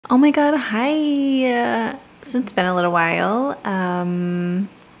Oh my god, hi! So it's been a little while.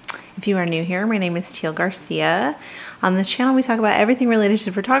 If you are new here, my name is Teal Garcia. On this channel, we talk about everything related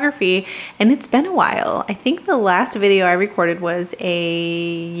to photography, and it's been a while. I think the last video I recorded was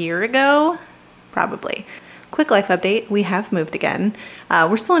a year ago, probably. Quick life update, we have moved again.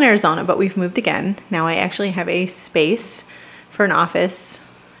 We're still in Arizona, but we've moved again. Now I actually have a space for an office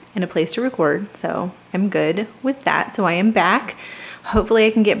and a place to record, so I'm good with that. So I am back. Hopefully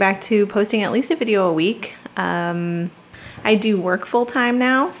I can get back to posting at least a video a week. I do work full-time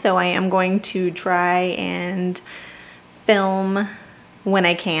now, so I am going to try and film when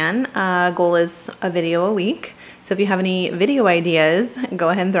I can. Goal is a video a week. So if you have any video ideas, go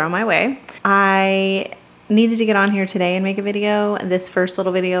ahead and throw them my way. I needed to get on here today and make a video, this first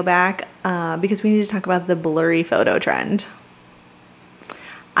little video back, because we need to talk about the blurry photo trend.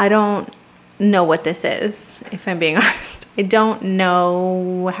 I don't know what this is, if I'm being honest. I don't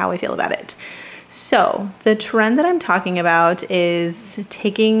know how I feel about it. So the trend that I'm talking about is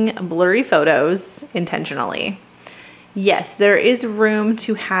taking blurry photos intentionally. Yes, there is room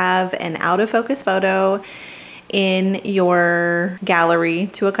to have an out of focus photo in your gallery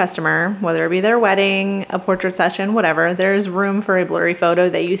to a customer, whether it be their wedding, a portrait session, whatever. There's room for a blurry photo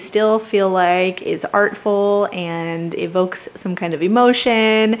that you still feel like is artful and evokes some kind of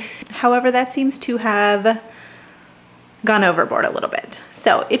emotion. However, that seems to have gone overboard a little bit.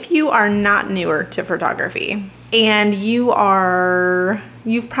 So if you are not newer to photography and you've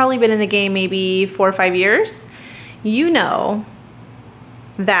probably been in the game maybe 4 or 5 years, you know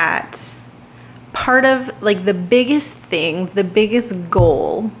that part of like the biggest thing, the biggest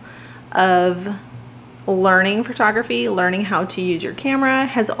goal of learning photography, learning how to use your camera,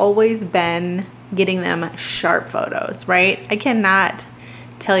 has always been getting them sharp photos, right? I cannot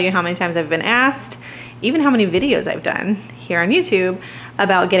tell you how many times I've been asked, even how many videos I've done here on YouTube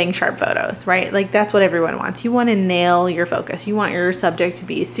about getting sharp photos, right? Like that's what everyone wants. You want to nail your focus. You want your subject to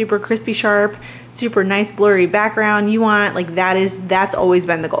be super crispy sharp, super nice blurry background. You want like that's always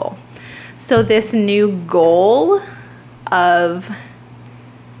been the goal. So this new goal of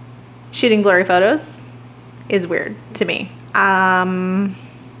shooting blurry photos is weird to me.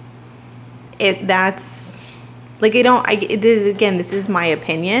 This is my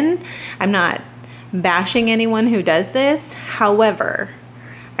opinion. I'm not bashing anyone who does this. However,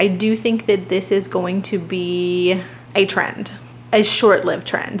 I do think that this is going to be a trend, a short-lived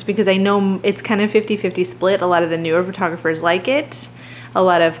trend, because I know it's kind of 50-50 split. A lot of the newer photographers like it. A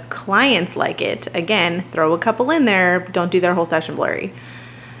lot of clients like it. Again, throw a couple in there, don't do their whole session blurry.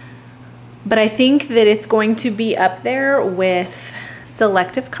 But I think that it's going to be up there with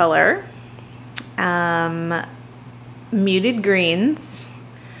selective color, muted greens,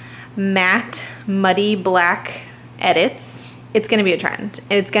 matte, muddy black edits. It's going to be a trend.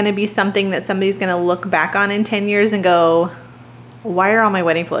 It's going to be something that somebody's going to look back on in 10 years and go, why are all my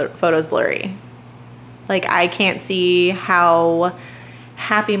wedding photos blurry? Like, I can't see how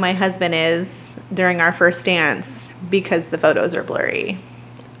happy my husband is during our first dance because the photos are blurry.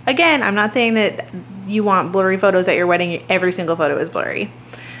 Again, I'm not saying that you want blurry photos at your wedding. Every single photo is blurry.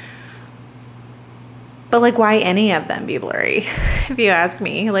 But like, why any of them be blurry? If you ask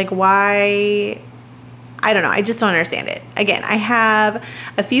me, like, why? I don't know. I just don't understand it. Again, I have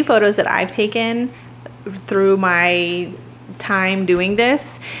a few photos that I've taken through my time doing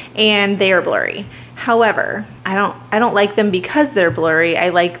this, and they are blurry. However, I don't like them because they're blurry. I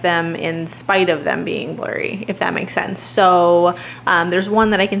like them in spite of them being blurry, if that makes sense. So there's one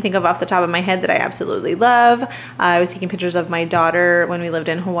that I can think of off the top of my head that I absolutely love. I was taking pictures of my daughter when we lived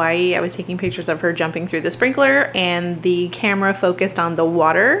in Hawaii. I was taking pictures of her jumping through the sprinkler, and the camera focused on the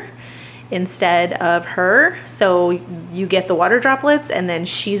water instead of her. So you get the water droplets and then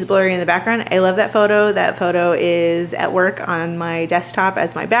she's blurry in the background. I love that photo. That photo is at work on my desktop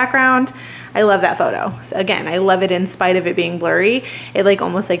as my background. I love that photo. So again, I love it in spite of it being blurry. It like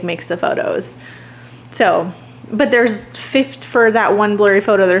almost like makes the photos. So, but there's for that one blurry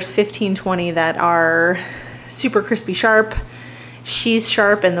photo, there's 15, 20 that are super crispy sharp. She's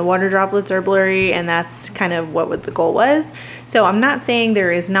sharp and the water droplets are blurry, and that's kind of what the goal was. So I'm not saying there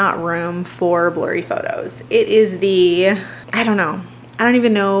is not room for blurry photos. It is I don't know. I don't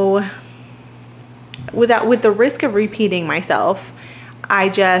even know. With the risk of repeating myself, I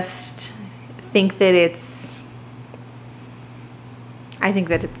just think that it's a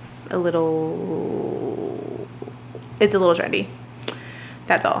little trendy.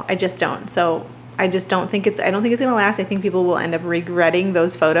 That's all. I just don't. So I don't think it's gonna last. I think people will end up regretting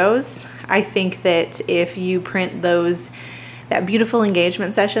those photos. I think that if you print that beautiful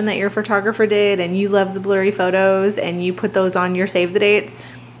engagement session that your photographer did and you love the blurry photos and you put those on your save the dates,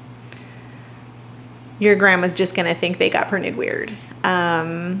 your grandma's just gonna think they got printed weird.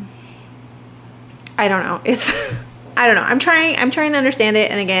 I don't know. I don't know. I'm trying to understand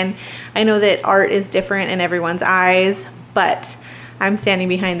it. And again, I know that art is different in everyone's eyes, but I'm standing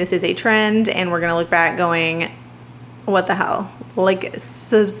behind this as a trend, and we're gonna look back going, what the hell? Like,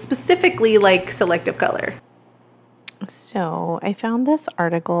 so specifically like selective color. So I found this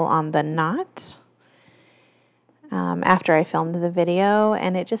article on The Knot after I filmed the video,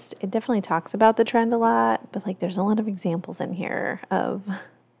 and it definitely talks about the trend a lot, but like there's a lot of examples in here of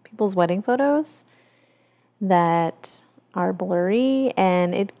people's wedding photos that are blurry,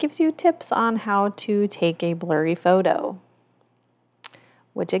 and it gives you tips on how to take a blurry photo,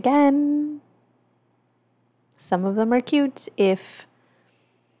 which again, some of them are cute. If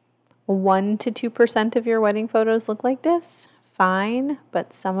 1 to 2% of your wedding photos look like this, fine,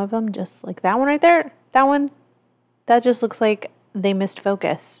 but some of them, just like that one right there, that just looks like they missed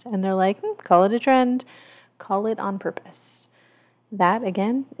focus, and they're like, call it a trend, call it on purpose. That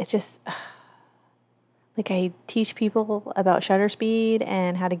again, it's just like, I teach people about shutter speed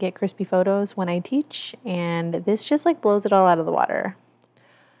and how to get crispy photos when I teach, and this just like blows it all out of the water.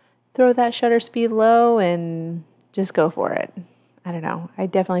 Throw that shutter speed low and just go for it. I don't know. I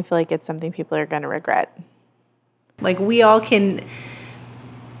definitely feel like it's something people are going to regret. Like, we all can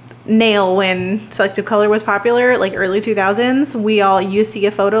nail when selective color was popular, like early 2000s. You see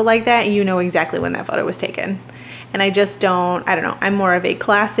a photo like that, and you know exactly when that photo was taken. And I don't know. I'm more of a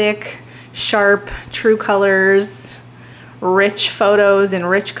classic, sharp, true colors, rich photos and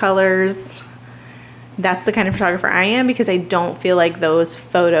rich colors. That's the kind of photographer I am, because I don't feel like those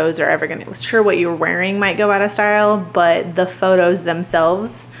photos are ever gonna, sure, what you're wearing might go out of style, but the photos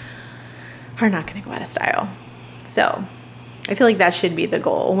themselves are not gonna go out of style. So I feel like that should be the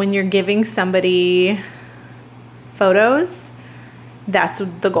goal. When you're giving somebody photos, that's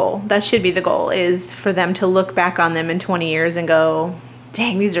the goal. That should be the goal, is for them to look back on them in 20 years and go,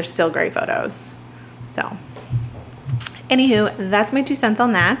 dang, these are still great photos. So anywho, that's my 2 cents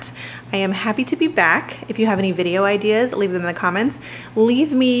on that. I am happy to be back. If you have any video ideas, leave them in the comments.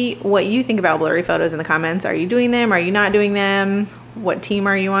 Leave me what you think about blurry photos in the comments. Are you doing them? Are you not doing them? What team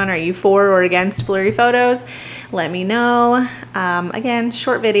are you on? Are you for or against blurry photos? Let me know. Again,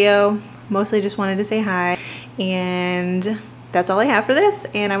 short video. Mostly just wanted to say hi. And that's all I have for this.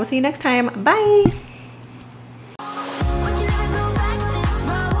 And I will see you next time. Bye.